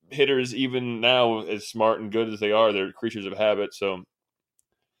mean, hitters even now, as smart and good as they are, they're creatures of habit. So.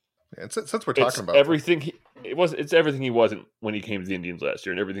 And since we're talking about everything, it's everything he wasn't when he came to the Indians last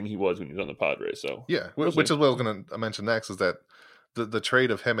year, and everything he was when he was on the Padres. So yeah, which is what I was going to mention next is that the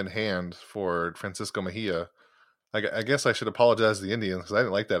trade of him in hand for Francisco Mejia. I guess I should apologize to the Indians because I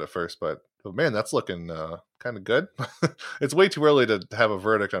didn't like that at first, but man, that's looking kind of good. It's way too early to have a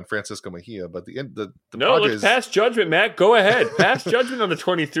verdict on Francisco Mejia, but the no, Padres... let's pass judgment, Matt. Go ahead, pass judgment on the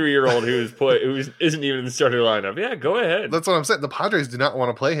 23-year-old who isn't even in the starting lineup. Yeah, go ahead. That's what I'm saying. The Padres do not want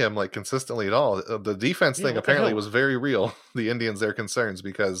to play him like consistently at all. The defense thing apparently was very real. The Indians, their concerns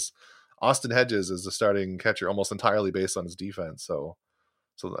because Austin Hedges is the starting catcher almost entirely based on his defense. So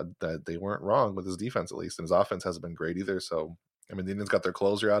that they weren't wrong with his defense, at least, and his offense hasn't been great either. So, I mean, the Indians got their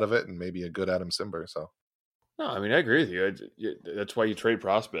closer out of it and maybe a good Adam Simber. So, no, I mean, I agree with you. That's why you trade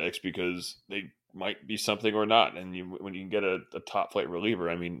prospects, because they might be something or not. And when you can get a top flight reliever,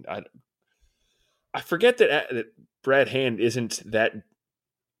 I mean, I forget that Brad Hand isn't that.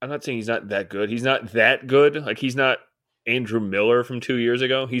 I'm not saying he's not that good. He's not that good. Like, he's not Andrew Miller from 2 years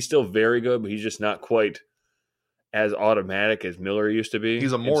ago. He's still very good, but he's just not quite as automatic as Miller used to be.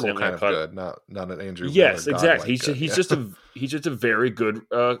 He's a mortal kind of good, not an Andrew. Yes, Miller, exactly. He's just a very good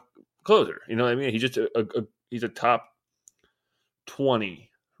closer. You know what I mean? He's just he's a top 20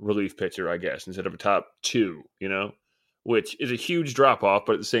 relief pitcher, I guess, instead of a top 2. Which is a huge drop off,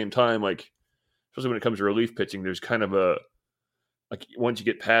 but at the same time, like, especially when it comes to relief pitching, there's kind of a once you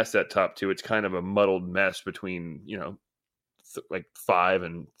get past that top 2, it's kind of a muddled mess between like 5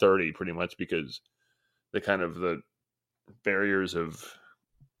 and 30, pretty much, because the barriers of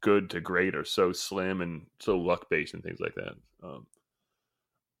good to great are so slim and so luck based and things like that.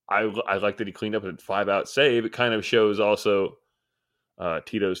 I like that he cleaned up a 5-out save. It kind of shows also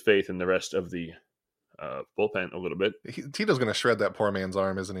Tito's faith in the rest of the bullpen a little bit. Tito's going to shred that poor man's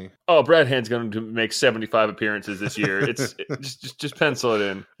arm, isn't he? Oh, Brad Hand's going to make 75 appearances this year. Just pencil it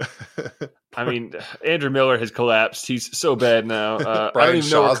in. I mean, Andrew Miller has collapsed. He's so bad now. I don't even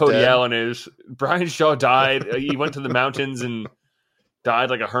know where Cody Allen is. Brian Shaw died. He went to the mountains and died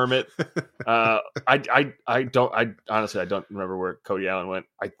like a hermit. I honestly don't remember where Cody Allen went.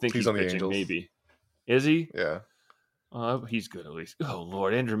 I think he's on pitching, the Angels. Maybe. Is he? Yeah. He's good at least. Oh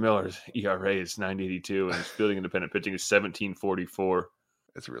Lord, Andrew Miller's ERA is 9.82 and his fielding independent pitching is 17.44.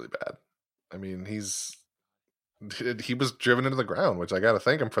 It's really bad. I mean, he was driven into the ground, which I got to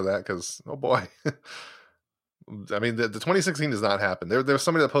thank him for that because, oh boy. I mean, the 2016 does not happen. There was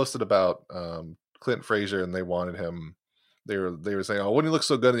somebody that posted about Clint Frazier and they wanted him. They were saying, oh, wouldn't he look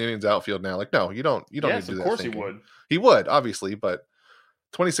so good in the Indians outfield now? Like, no, you don't need to do that. Of course thinking. He would. He would, obviously, but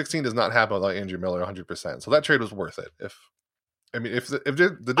 2016 does not happen without Andrew Miller 100%. So that trade was worth it. If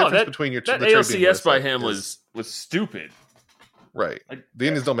the difference between your that the ALCS by him was stupid. Right. The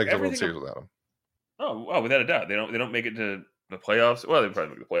Indians don't make the World Series without him. Oh, without a doubt. They don't make it to the playoffs. Well, they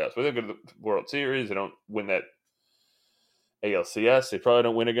probably make the playoffs, but they go to the World Series. They don't win that ALCS. They probably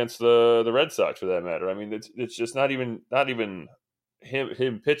don't win against the Red Sox for that matter. I mean, it's just not even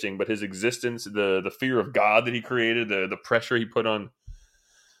him pitching, but his existence, the fear of God that he created, the pressure he put on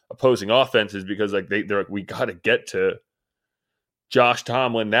opposing offenses, because like they're like, we got to get to Josh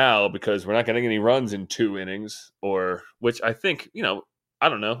Tomlin now because we're not going to get any runs in 2 innings, or which I think, I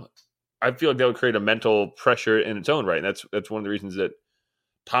don't know. I feel like that would create a mental pressure in its own right. And that's one of the reasons that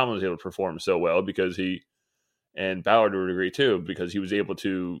Tomlin was able to perform so well, because and Bauer would agree too, because he was able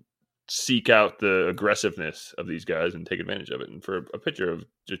to seek out the aggressiveness of these guys and take advantage of it. And for a pitcher of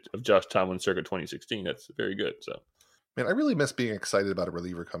Josh Tomlin circa 2016, that's very good. So, man, I really miss being excited about a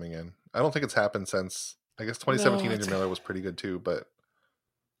reliever coming in. I don't think it's happened since, I guess 2017 Andrew Miller was pretty good too, but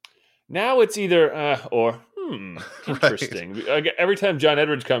now it's either interesting. Right. Every time John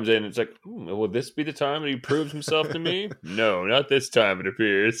Edwards comes in, it's like, will this be the time that he proves himself to me? No, not this time, it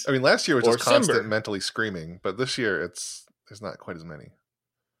appears. I mean, last year was just constant mentally screaming, but this year there's not quite as many.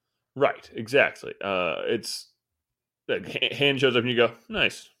 Right, exactly. It's hand shows up and you go,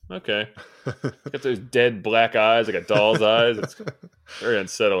 nice, okay. Got those dead black eyes, like a doll's eyes. It's very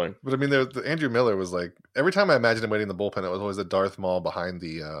unsettling. But I mean, the Andrew Miller was like, every time I imagined him waiting in the bullpen, it was always a Darth Maul behind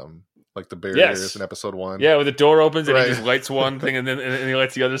the like the barriers in episode 1. Yeah, when the door opens and he just lights one thing and then he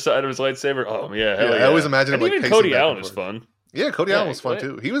lights the other side of his lightsaber. Oh yeah, hell yeah. I always imagine him like even Cody Allen was fun. Yeah, Cody Allen was fun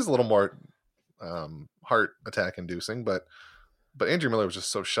too. He was a little more heart attack inducing, but Andrew Miller was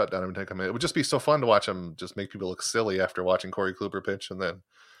just so shut down every time he come in. It would just be so fun to watch him just make people look silly after watching Corey Kluber pitch, and then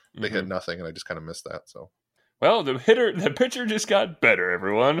they hit nothing, and I just kind of missed that. So, well, the pitcher just got better.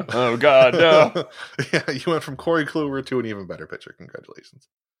 Everyone, oh god, no. Yeah, you went from Corey Kluber to an even better pitcher. Congratulations.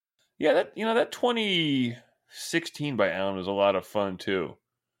 Yeah, that 2016 by Allen was a lot of fun too.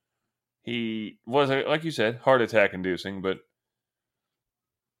 He was, like you said, heart attack inducing, but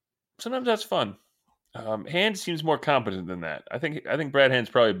sometimes that's fun. Hand seems more competent than that. I think Brad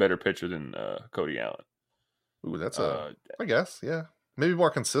Hand's probably a better pitcher than Cody Allen. Ooh, that's I guess, yeah. Maybe more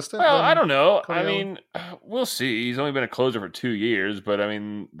consistent? Well, I don't know. Cody Allen? We'll see. He's only been a closer for 2 years, but I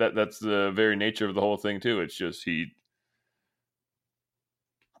mean, that's the very nature of the whole thing, too. It's just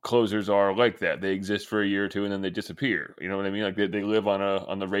closers are like that. They exist for a year or two, and then they disappear. You know what I mean? Like, they live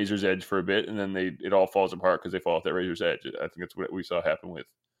on the razor's edge for a bit, and then it all falls apart because they fall off that razor's edge. I think that's what we saw happen with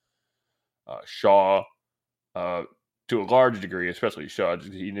Shaw, to a large degree, especially Shaw.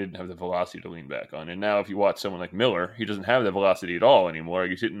 He didn't have the velocity to lean back on. And now if you watch someone like Miller, he doesn't have the velocity at all anymore.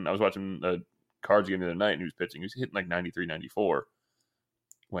 He's hitting, I was watching the Cards game the other night, and he was pitching. He was hitting like 93, 94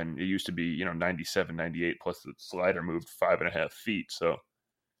 when it used to be, 97, 98, plus the slider moved 5.5 feet. So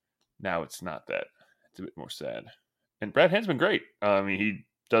now it's not that. It's a bit more sad. And Brad Hand's been great. He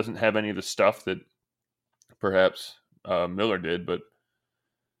doesn't have any of the stuff that perhaps Miller did, but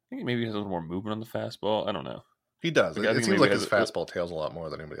I think maybe he has a little more movement on the fastball. I don't know. He does. It seems like his fastball tails a lot more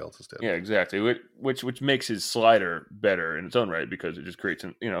than anybody else's did. Yeah, exactly. Which makes his slider better in its own right, because it just creates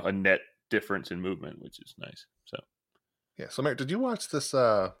a net difference in movement, which is nice. So yeah. So Merritt, did you watch this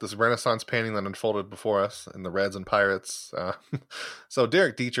Renaissance painting that unfolded before us in the Reds and Pirates? So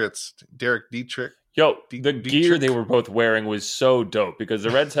Derek Dietrich. Yo, the gear they were both wearing was so dope, because the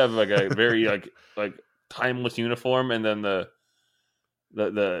Reds have like a very like timeless uniform, and then the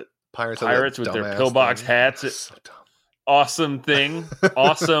Pirates with their pillbox hats. So awesome thing.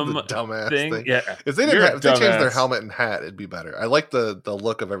 Awesome dumbass thing. Yeah. If they changed their helmet and hat, it'd be better. I like the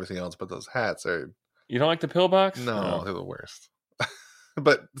look of everything else, but those hats are... You don't like the pillbox? No, they're the worst.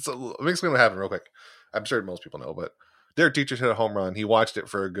 But so, let me explain what happened real quick. I'm sure most people know, but Derek Dietrich hit a home run. He watched it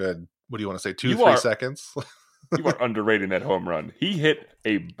for a good, what do you want to say, 3 seconds? You are underrating that home run. He hit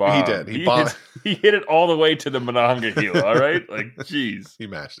a bomb. He did. He hit it all the way to the Monongahela, all right? Like, jeez. He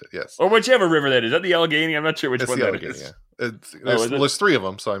matched it, yes. Or whichever river that is. Is that the Allegheny? I'm not sure which one that is. Yeah. There's 3 of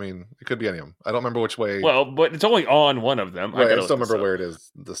them, so I mean, it could be any of them. I don't remember which way. Well, but it's only on one of them. Right, I still remember where it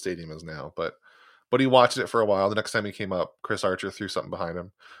is. The stadium is now, but he watched it for a while. The next time he came up, Chris Archer threw something behind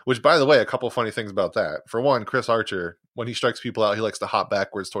him. Which, by the way, a couple of funny things about that. For one, Chris Archer, when he strikes people out, he likes to hop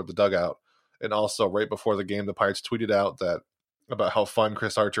backwards toward the dugout. And also, right before the game, the Pirates tweeted out about how fun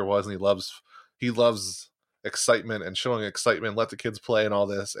Chris Archer was, and he loves excitement and showing excitement, let the kids play and all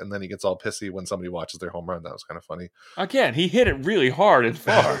this, and then he gets all pissy when somebody watches their home run. That was kind of funny. Again, he hit it really hard and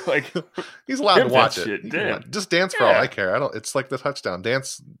far. Like, he's allowed to watch it. Just dance for all I care. It's like the touchdown.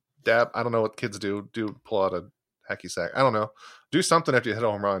 Dance, dab. I don't know what kids do. Pull out a hacky sack. I don't know. Do something after you hit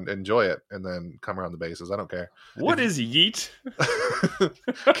a home run. Enjoy it, and then come around the bases. I don't care. What is yeet?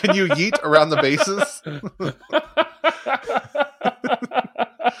 Can you yeet around the bases?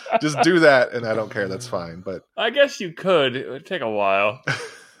 Just do that, and I don't care. That's fine. But I guess you could. It would take a while.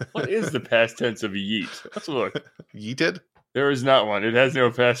 What is the past tense of yeet? Let's look. Yeeted? There is not one. It has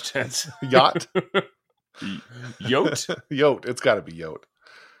no past tense. Yacht? Yote? Yote. It's got to be yote.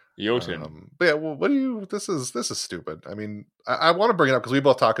 Yoten. But yeah, well, this is stupid. I mean, I want to bring it up because we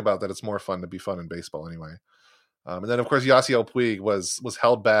both talk about that it's more fun to be fun in baseball anyway. And then, of course, Yasiel Puig was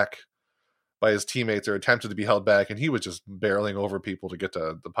held back by his teammates, or attempted to be held back, and he was just barreling over people to get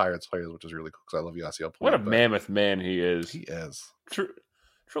to the Pirates players, which is really cool because I love Yasiel Puig. What a mammoth man he is. He is.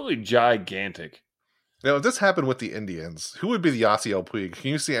 Truly gigantic. Now, if this happened with the Indians, who would be the Yasiel Puig? Can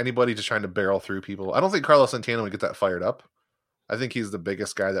you see anybody just trying to barrel through people? I don't think Carlos Santana would get that fired up. I think he's the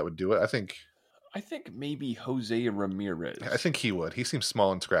biggest guy that would do it. I think maybe Jose Ramirez. I think he would. He seems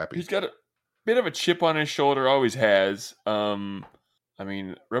small and scrappy. He's got a bit of a chip on his shoulder, always has. I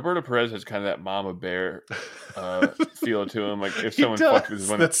mean, Roberto Perez has kind of that mama bear feel to him. Like if someone fucks with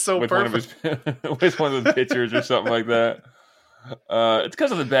one of his pitchers or something like that. It's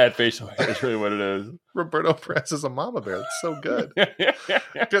because of the bad facial hair. That's really what it is. Roberto Perez is a mama bear. That's so good.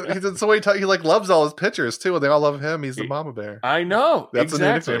 He's so he like loves all his pitchers too, and they all love him. He's the mama bear. I know. That's exactly. a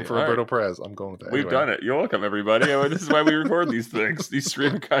new nickname for Roberto Perez. I'm going with that. We've done it. You're welcome, everybody. This is why we record these things, these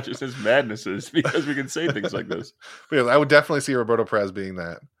stream of consciousness madnesses, because we can say things like this. But yeah, I would definitely see Roberto Perez being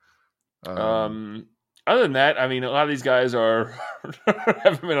that. Other than that, I mean, a lot of these guys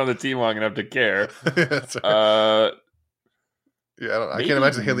haven't been on the team long enough to care. That's right. I can't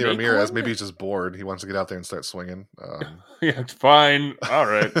imagine Hanley Ramirez. One? Maybe he's just bored. He wants to get out there and start swinging. Yeah, fine. All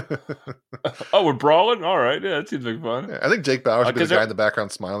right. Oh, we're brawling? All right. Yeah, that seems like fun. Yeah, I think Jake Bauer should be the guy in the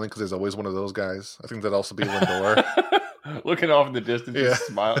background smiling because there's always one of those guys. I think that'd also be Lindor. Looking off in the distance, just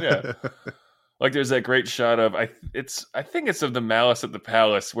smiling. Yeah. Like there's that great shot of I think it's of the Malice at the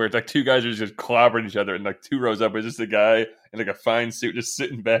Palace where it's like two guys are just clobbering each other and like two rows up, it's just a guy in like a fine suit just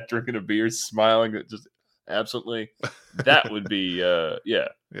sitting back drinking a beer, smiling. Just absolutely, that would be yeah,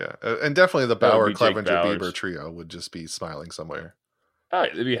 and definitely the Bauer, Clevenger, Bieber trio would just be smiling somewhere. Oh,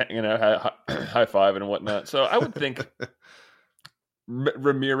 they'd be high fiving and whatnot. So I would think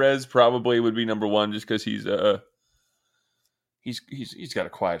Ramirez probably would be number one just because he's got a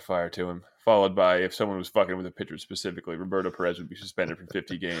quiet fire to him. Followed by, if someone was fucking with a pitcher specifically, Roberto Perez would be suspended for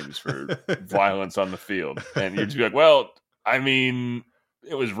 50 games for violence on the field. And you'd just be like, well, I mean,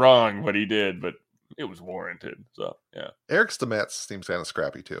 it was wrong what he did, but it was warranted. So, yeah. Eric Stamets seems kind of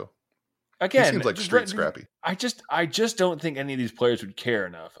scrappy, too. Again, he seems like street scrappy. I just don't think any of these players would care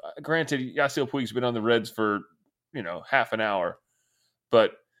enough. Granted, Yasiel Puig's been on the Reds for, half an hour,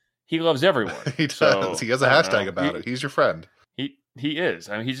 but he loves everyone. He does. So, he has a hashtag about it. He's your friend. He is.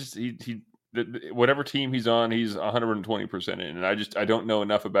 I mean, he whatever team he's on, he's 120% in. And I don't know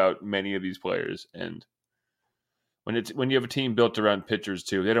enough about many of these players. And when you have a team built around pitchers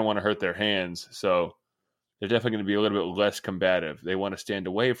too, they don't want to hurt their hands. So they're definitely going to be a little bit less combative. They want to stand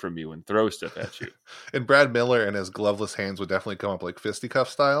away from you and throw stuff at you. And Brad Miller and his gloveless hands would definitely come up like fisticuff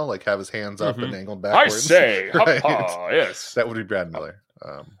style, like have his hands up and angled backwards. I say, right? Yes. That would be Brad Miller.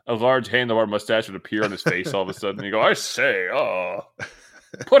 A large handlebar mustache would appear on his face all of a sudden. And you go, I say,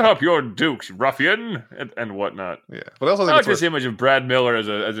 put up your dukes, ruffian, and whatnot. Yeah, but I also think I like this image of Brad Miller as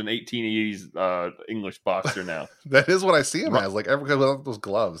an 1880s English boxer now. That is what I see him as, like every without those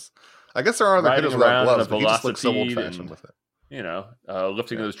gloves. I guess there are other hitters without gloves, but he just looks so old fashioned with it.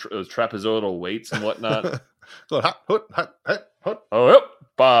 Lifting those trapezoidal weights and whatnot. Yeah,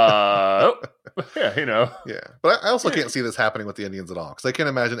 but I also can't see this happening with the Indians at all because I can't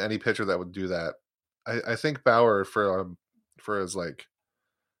imagine any pitcher that would do that. I think Bauer for as like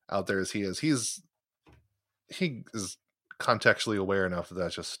out there as he is, he is contextually aware enough that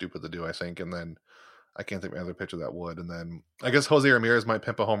that's just stupid to do. I think, and then I can't think of another pitcher that would. And then I guess Jose Ramirez might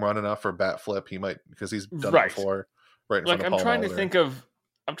pimp a home run enough for a bat flip. He might because he's done it before. Right in front of Paul I'm trying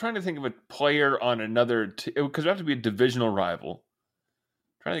to think of a player on another because we have to be a divisional rival.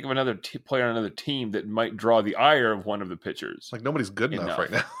 I'm trying to think of another player on another team that might draw the ire of one of the pitchers. Like nobody's good enough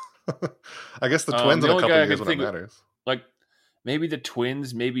right now. I guess the Twins in a couple of years when it matters. Like maybe the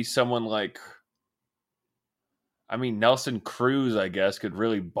Twins, maybe someone like, Nelson Cruz, I guess, could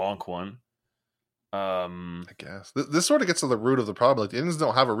really bonk one. I guess this sort of gets to the root of the problem. Like the Indians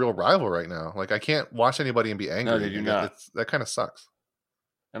don't have a real rival right now. Like I can't watch anybody and be angry. No, they do not. That kind of sucks.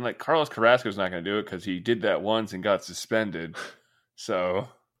 And like Carlos Carrasco's not going to do it because he did that once and got suspended. So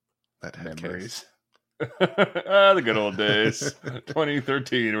that memories. The good old days,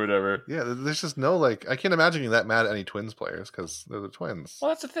 2013 or whatever. Yeah, there's just no I can't imagine you that mad at any Twins players because they're the Twins.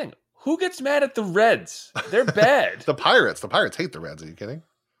 Well, that's the thing. Who gets mad at the Reds? They're bad. The Pirates hate the Reds. Are you kidding?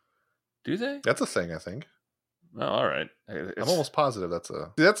 Do they? That's a thing, I think. Oh, all right. I'm almost positive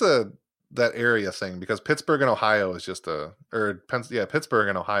that area thing because Pittsburgh and Ohio is just Pittsburgh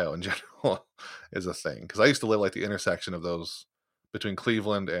and Ohio in general is a thing because I used to live like the intersection of those between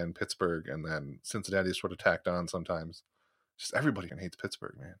Cleveland and Pittsburgh, and then Cincinnati is sort of tacked on sometimes. Just everybody hates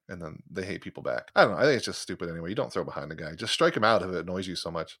Pittsburgh, man, and then they hate people back. I don't know. I think it's just stupid anyway. You don't throw behind a guy. Just strike him out if it annoys you so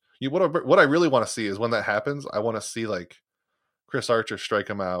much. What I really want to see is when that happens, I want to see like Chris Archer strike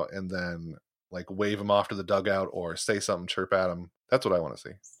him out and then like wave him off to the dugout or say something, chirp at him. That's what I want to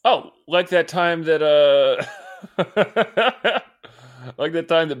see. Oh, like that time that like that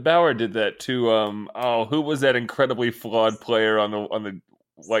time that Bauer did that to who was that incredibly flawed player on the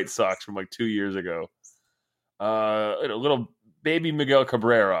White Sox from like 2 years ago? A little baby Miguel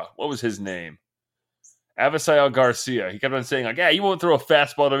Cabrera. What was his name? Avisail Garcia. He kept on saying like, "Yeah, you won't throw a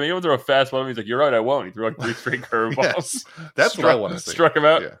fastball to me. You won't throw a fastball to me." He's like, "You're right, I won't." He threw like 3 straight curveballs. Yes, that's what I want to see. Struck him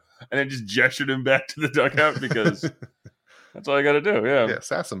out, and then just gestured him back to the dugout because That's all I got to do. Yeah. Yeah,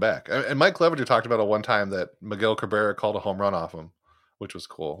 sass him back. And Mike Clevenger talked about one time that Miguel Cabrera called a home run off him, which was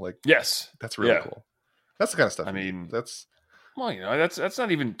cool. Like, Yes. that's really Yeah. cool. That's the kind of stuff. I mean, that's well, that's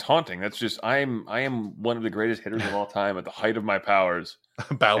not even taunting. That's just I am one of the greatest hitters of all time at the height of my powers.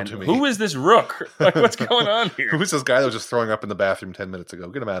 bow to me. Who is this rook? Like, what's going on here? Who's this guy that was just throwing up in the bathroom 10 minutes ago?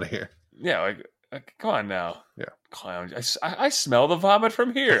 Get him out of here. Yeah, like come on now. Yeah. Clown. I smell the vomit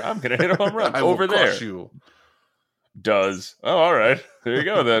from here. I'm gonna hit a home run I over will there. crush you. Does. Oh, all right. There you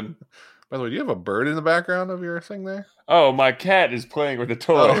go then. By the way, do you have a bird in the background of your thing there? Oh, my cat is playing with a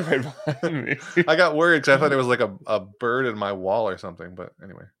toy right behind me. I got worried because I thought it was like a bird in my wall or something. But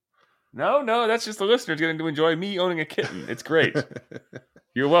anyway. No, that's just the listeners getting to enjoy me owning a kitten. It's great.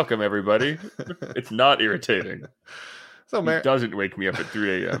 You're welcome, everybody. It's not irritating. So, It doesn't wake me up at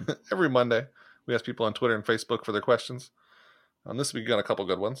 3 a.m. Every Monday, we ask people on Twitter and Facebook for their questions. On this week, we got a couple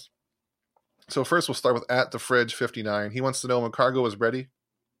good ones. So first, we'll start with @thefridge59. He wants to know when Cargo is ready,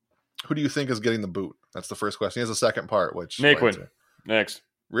 who do you think is getting the boot? That's the first question. He has a second part, which Naquin. Next.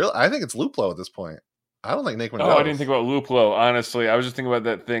 Real? I think it's Luplo at this point. I don't think Naquin Oh, goes. I didn't think about Luplo, honestly. I was just thinking about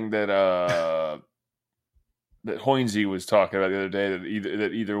that thing that that Hoinsey was talking about the other day,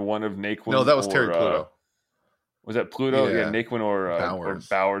 that either one of Naquin. No, that was or, Terry Pluto. Was that Pluto? Yeah. Naquin or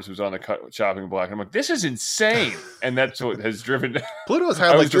Bowers was on the chopping block. And I'm like, this is insane. And that's what has driven. Pluto's I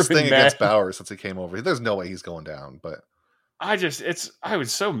had was like this thing driven against mad. Bowers since he came over. There's no way he's going down, but I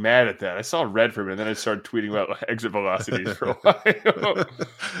was so mad at that. I saw red for a minute, and then I started tweeting about exit velocities for a while.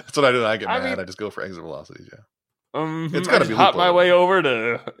 that's what I do when I get mad. mean, I just go for exit velocities, yeah. It's gotta I be hop Luplo. my way over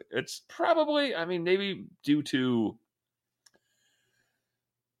to. It's probably. I mean, maybe due to.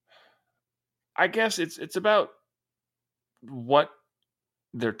 I guess it's about what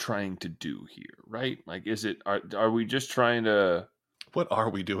they're trying to do here, right? Like, are we just trying to What are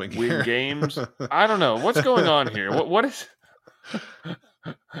we doing win here? games? I don't know what's going on here. What is?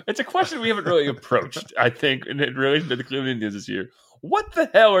 It's a question we haven't really approached. I think in relation to the Cleveland Indians this year. What the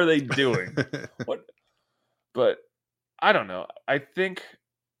hell are they doing? What? But I don't know. I think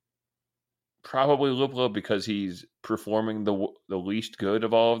probably Luplo because he's performing the least good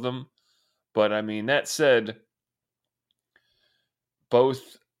of all of them. But I mean, that said,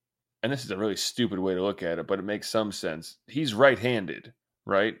 both, and this is a really stupid way to look at it, but it makes some sense. He's right-handed,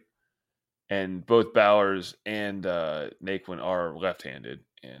 right? And both Bowers and Naquin are left-handed.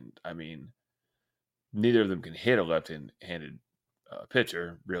 And I mean, neither of them can hit a left-handed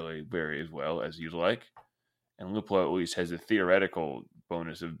pitcher really very as well as you'd like. And Luplo at least has a theoretical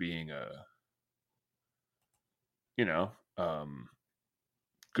bonus of being a,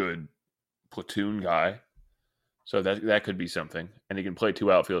 good platoon guy. So that could be something. And he can play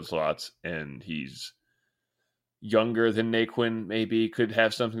two outfield slots, and he's younger than Naquin, maybe could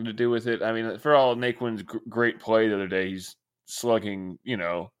have something to do with it. I mean, for all Naquin's great play the other day, he's slugging,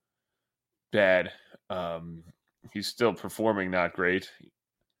 bad. He's still performing not great.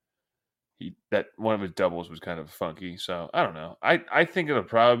 That one of his doubles was kind of funky. So I don't know. I think it'll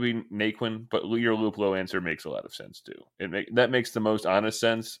probably be Naquin, but your Luplo answer makes a lot of sense too. That makes the most honest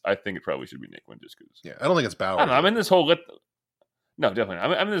sense. I think it probably should be Naquin just because. Yeah, I don't think it's Bowers. I don't know. I'm in this whole no, definitely.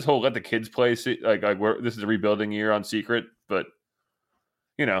 I'm in this whole let the kids play. Like this is a rebuilding year on Secret, but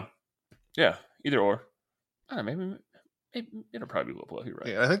yeah, either or. I don't know. Maybe it'll probably be Luplo. You're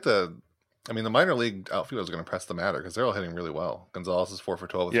right. Yeah, I think the minor league outfielders are going to press the matter because they're all hitting really well. Gonzalez is 4 for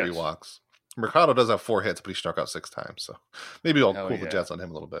 12 with 3 walks. Mercado does have 4 hits, but he struck out 6 times. So maybe I'll cool the Jets on him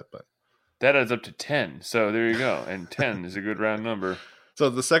a little bit. But that adds up to 10. So there you go. And 10 is a good round number. So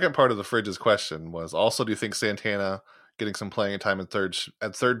the second part of the Fridge's question was also, do you think Santana getting some playing time at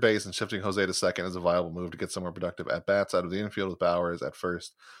third base and shifting Jose to second is a viable move to get some more productive at-bats out of the infield with Bowers at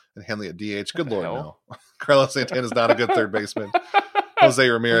first and Henley at DH? Good Lord, no. Carlos Santana is not a good third baseman. Jose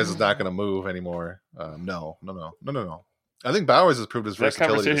Ramirez is not going to move anymore. No. I think Bowers has proved his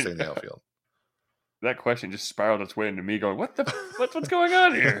versatility to stay in the outfield. That question just spiraled its way into me going, what's going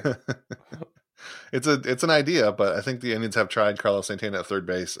on here? It's an idea, but I think the Indians have tried Carlos Santana at third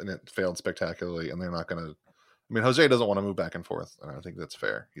base and it failed spectacularly, and they're not going to. I mean, Jose doesn't want to move back and forth, and I think that's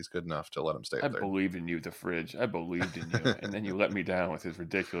fair. He's good enough to let him stay at third. I believed in you, the Fridge. I believed in you, and then you let me down with his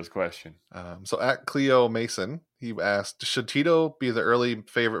ridiculous question. So at Cleo Mason, he asked, should Tito be the early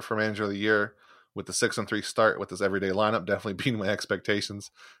favorite for manager of the year with the 6-3 start with this everyday lineup? Definitely beating my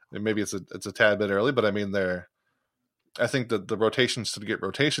expectations. And maybe it's a tad bit early, but I mean, I think that the rotations should get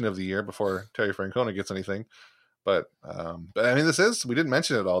rotation of the year before Terry Francona gets anything. But I mean, we didn't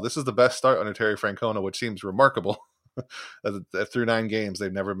mention it all. This is the best start under Terry Francona, which seems remarkable. Through 9 games,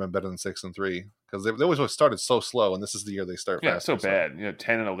 they've never been better than 6-3. because they always started so slow, and this is the year they start. Yeah, faster, so bad.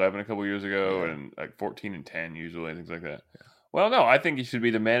 10-11 a couple years ago, and like 14-10 usually, things like that. Yeah. Well, no, I think he should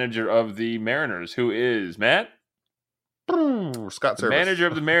be the manager of the Mariners. Who is Matt? Scott Service, manager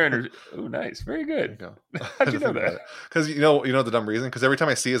of the Mariners. Oh, nice, very good. How'd you know that? Because you know the dumb reason. Because every time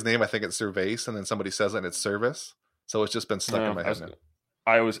I see his name, I think it's Cervase, and then somebody says it, and it's Service. So it's just been stuck in my head now.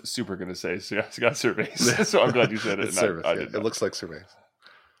 I was super going to say Scott Cervase, so I'm glad you said it. It's Service. It looks like Cervase.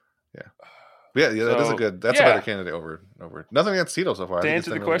 Yeah, that is a good. That's a better candidate over. Nothing against Tito so far. To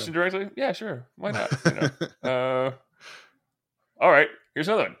answer the question directly, yeah, sure, why not? All right, here's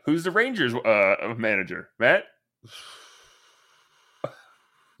another one. Who's the Rangers manager, Matt?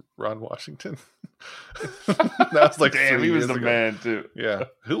 Ron Washington. That was like damn, he was the man too. Yeah,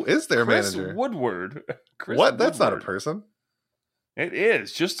 who is their manager? Woodward. What? That's not a person. It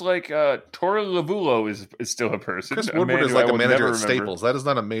is just like Torre Lavulo is still a person. Chris Woodward is like a manager at Staples. That is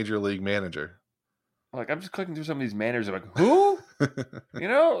not a major league manager. Like I'm just clicking through some of these managers. I'm like, who?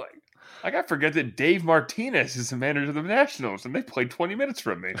 Like I forget that Dave Martinez is the manager of the Nationals, and they played 20 minutes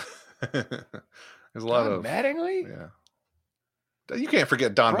from me. There's a lot of Mattingly. Yeah. You can't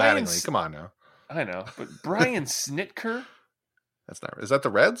forget Don Mattingly. Come on now. I know, but Brian Snitker? That's not. Is that the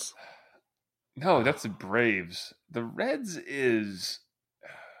Reds? No, that's the Braves. The Reds is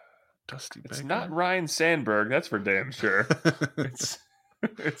Dusty Baker. It's not Ryan Sandberg, that's for damn sure. it's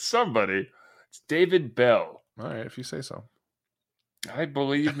somebody. It's David Bell. All right, if you say so. I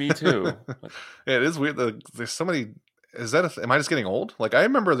believe me too. Yeah, it is weird. There's so many. Am I just getting old? Like I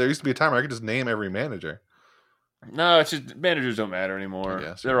remember there used to be a time where I could just name every manager. No, it's just managers don't matter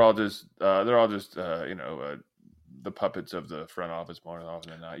anymore. They're all just the puppets of the front office more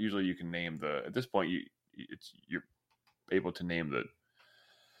often than not. Usually, you can name at this point you're able to name the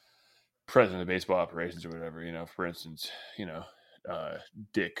president of baseball operations or whatever. For instance,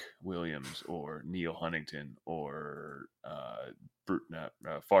 Dick Williams or Neil Huntington or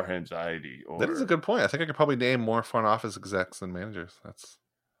Farhan Zaidi. That is a good point. I think I could probably name more front office execs than managers.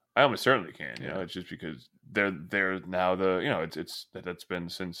 I almost certainly can. It's just because they're now that's been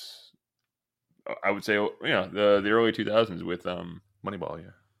since I would say the early 2000s with Moneyball,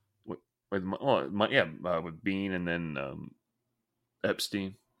 with Bean and then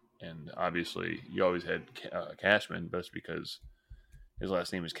Epstein, and obviously you always had Cashman, but it's because his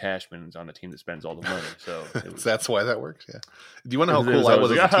last name is Cashman and it's on the team that spends all the money. So that's why that works. Yeah. Do you want to know how cool I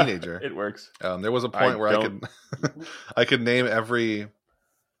was as a teenager? It works. There was a point where I could name every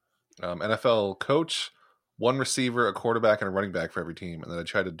NFL coach, one receiver, a quarterback, and a running back for every team, and then I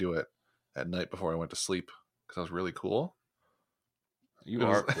tried to do it at night before I went to sleep because I was really cool. You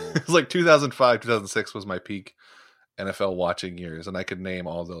are cool. It was like 2005, 2006 was my peak NFL watching years, and I could name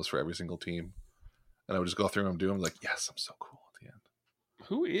all those for every single team, and I would just go through them, do them, like, yes, I'm so cool at the end.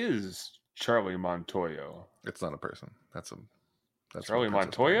 Who is Charlie Montoyo? It's not a person. That's Charlie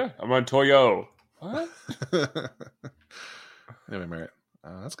Montoya? A Montoyo. What? Anyway, Merritt.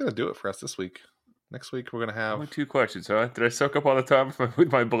 That's going to do it for us this week. Next week, we're going to have... Only 2 questions, huh? Did I soak up all the time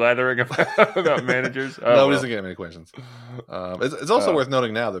with my blathering about managers? No, we didn't get many questions. It's also worth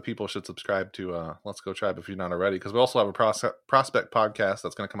noting now that people should subscribe to Let's Go Tribe if you're not already, because we also have a prospect podcast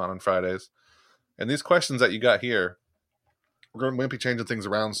that's going to come out on Fridays. And these questions that you got here, we're going to be changing things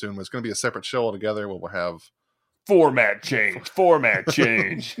around soon. It's going to be a separate show altogether where we'll have... Format change.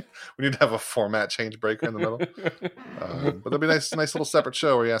 We need to have a format change breaker in the middle. But there'll be a nice little separate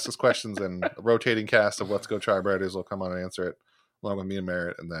show where you ask us questions, and a rotating cast of Let's Go Tribe writers will come on and answer it, along with me and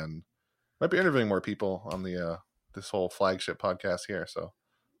Merritt, and then might be interviewing more people on the this whole flagship podcast here. So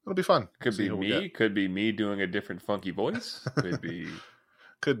it'll be fun. Could be me doing a different funky voice.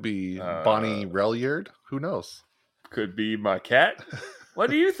 Could be Bonnie Relliard. Who knows? Could be my cat. What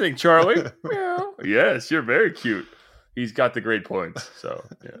do you think, Charlie? Meow. Yes, you're very cute. He's got the great points. So,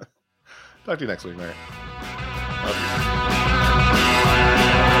 yeah. Talk to you next week, Mary. Love you.